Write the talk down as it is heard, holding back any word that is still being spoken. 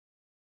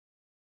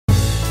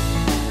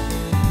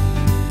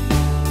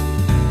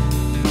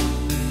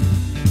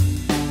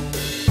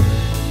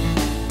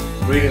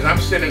Greetings. I'm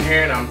sitting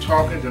here and I'm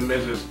talking to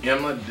Mrs.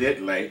 Emma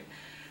Didlake,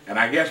 and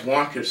I guess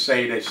one could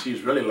say that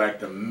she's really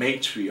like the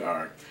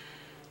matriarch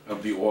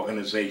of the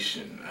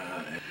organization.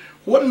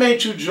 What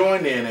made you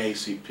join the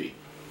NAACP?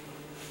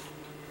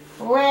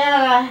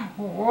 Well,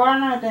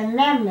 one of the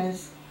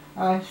members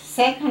of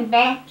Second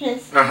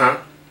Baptist,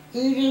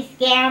 Edith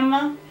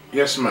Gamble.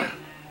 Yes, ma'am.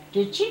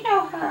 Did you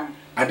know her?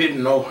 I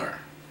didn't know her.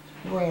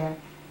 Well,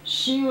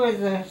 she was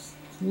a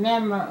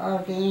member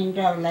of the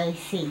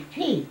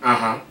NAACP.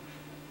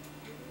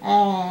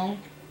 And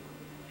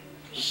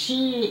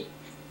she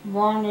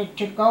wanted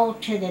to go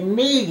to the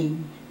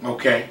meeting.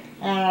 Okay.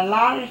 And a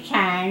lot of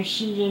times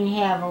she didn't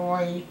have a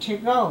way to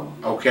go.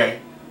 Okay.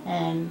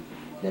 And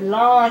the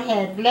Lord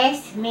had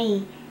blessed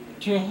me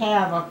to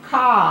have a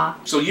car.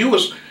 So you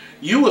was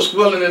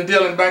Weldon and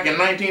Didlake back in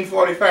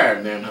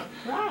 1945 then, huh?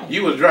 Right.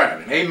 You was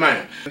driving,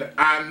 amen.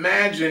 I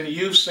imagine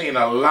you've seen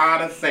a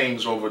lot of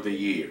things over the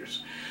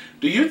years.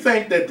 Do you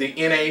think that the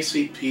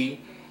NAACP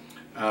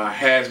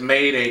has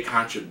made a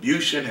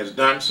contribution, has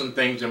done some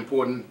things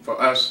important for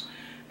us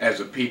as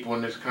a people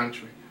in this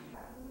country?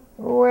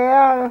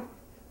 Well,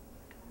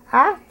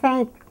 I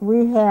think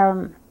we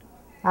have,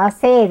 I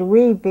said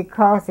we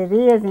because it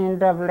is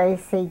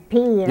NAACP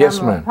and yes,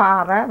 I'm a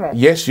part of it.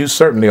 Yes, you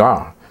certainly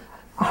are.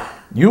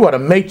 You are the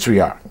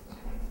matriarch.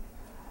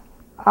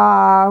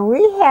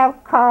 We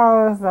have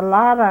caused a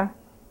lot of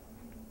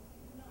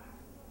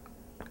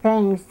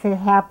things to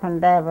happen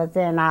that was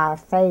in our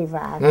favor,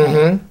 I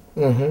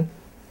think.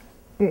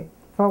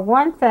 For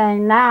one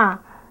thing now,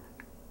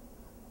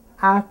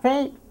 I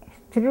think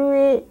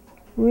through it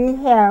we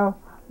have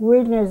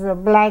witnessed a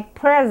black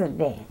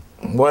president.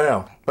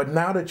 Well, but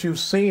now that you've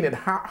seen it,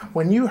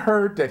 when you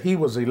heard that he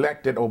was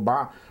elected,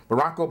 Barack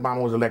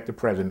Obama was elected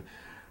president,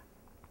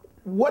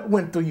 what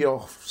went through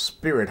your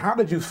spirit? How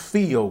did you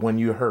feel when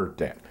you heard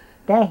that?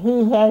 That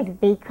he has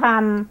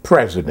become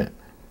president.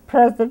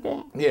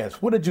 President?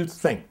 Yes. What did you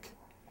think?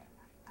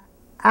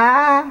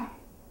 It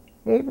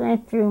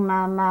went through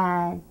my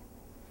mind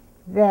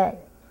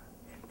that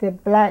the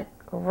black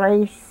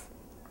race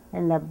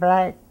and the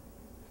black,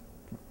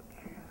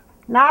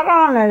 not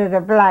only the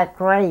black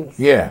race.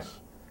 Yes.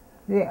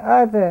 The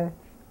other.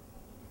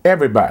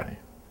 Everybody.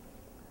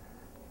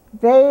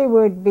 They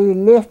would be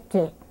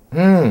lifted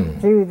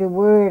through the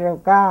word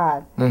of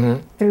God,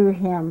 through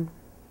him.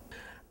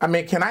 I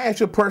mean, can I ask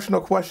you a personal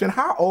question?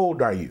 How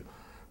old are you?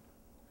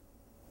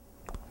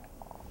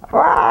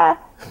 Well,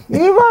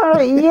 you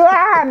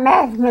are a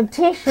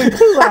mathematician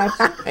too, aren't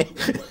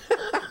you?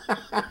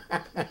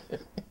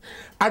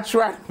 I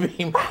try to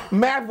be.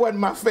 Math wasn't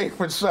my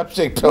favorite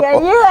subject, though. Yeah,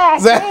 you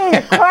asked me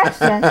the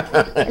question.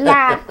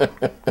 Now,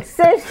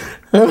 since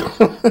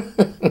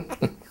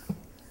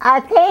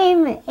I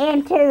came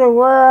into the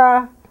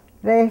world,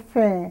 they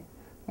say,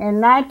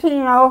 in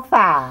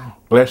 1905.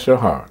 Bless your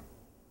heart.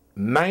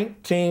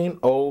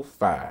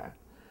 1905.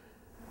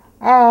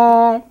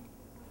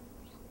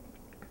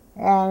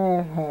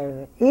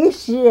 And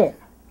each year,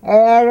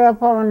 add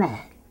up on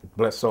that.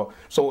 Bless. So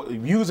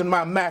using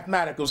my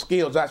mathematical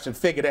skills, I should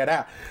figure that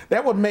out.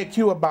 That would make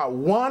you about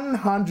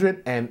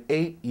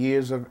 108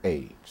 years of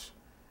age.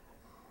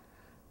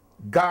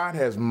 God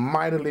has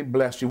mightily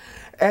blessed you.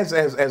 As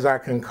I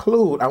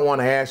conclude, I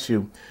want to ask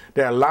you,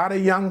 there are a lot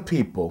of young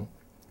people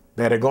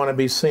that are going to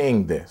be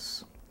seeing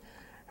this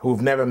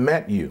who've never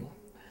met you,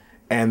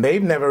 and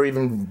they've never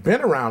even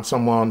been around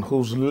someone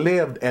who's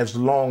lived as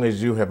long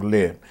as you have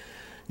lived.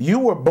 You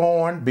were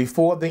born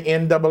before the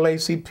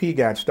NAACP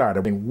got started.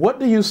 I mean, what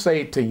do you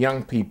say to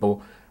young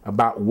people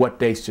about what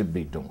they should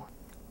be doing?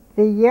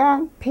 The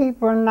young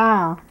people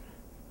now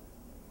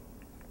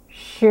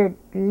should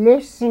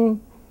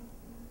listen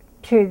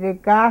to the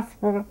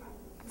gospel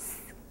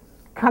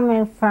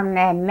coming from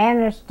that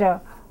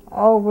minister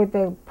over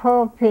the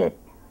pulpit,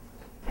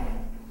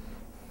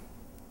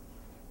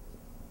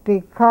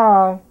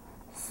 because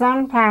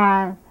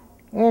sometimes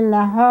in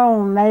the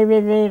home maybe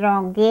they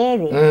don't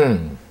get it.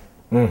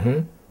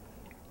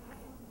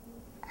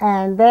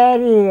 And that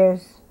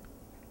is,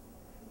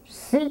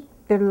 seek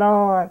the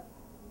Lord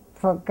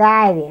for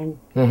guidance,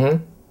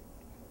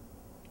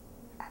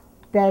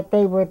 that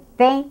they would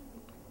think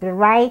the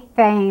right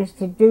things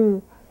to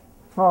do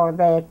for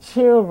their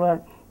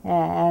children,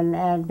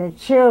 and the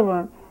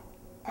children,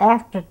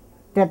 after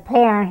the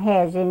parent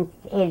has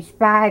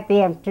inspired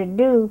them to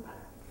do,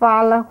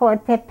 follow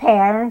what the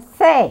parents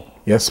say.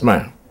 Yes,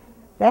 ma'am.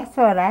 That's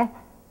what I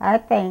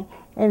think.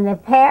 And the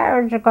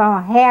parents are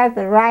going to have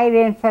the right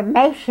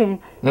information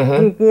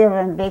to give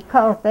them,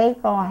 because they're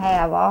going to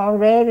have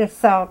already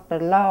sought the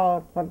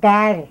Lord for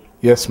guidance.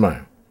 Yes,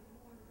 ma'am.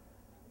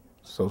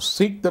 So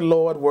seek the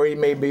Lord where he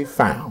may be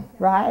found.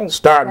 Right.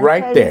 Start That's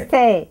right what there. He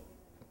said.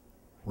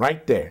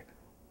 Right there.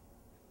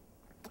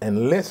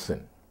 And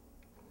listen.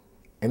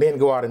 And then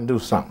go out and do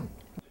something.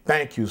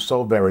 Thank you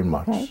so very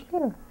much. Thank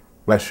you.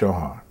 Bless your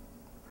heart.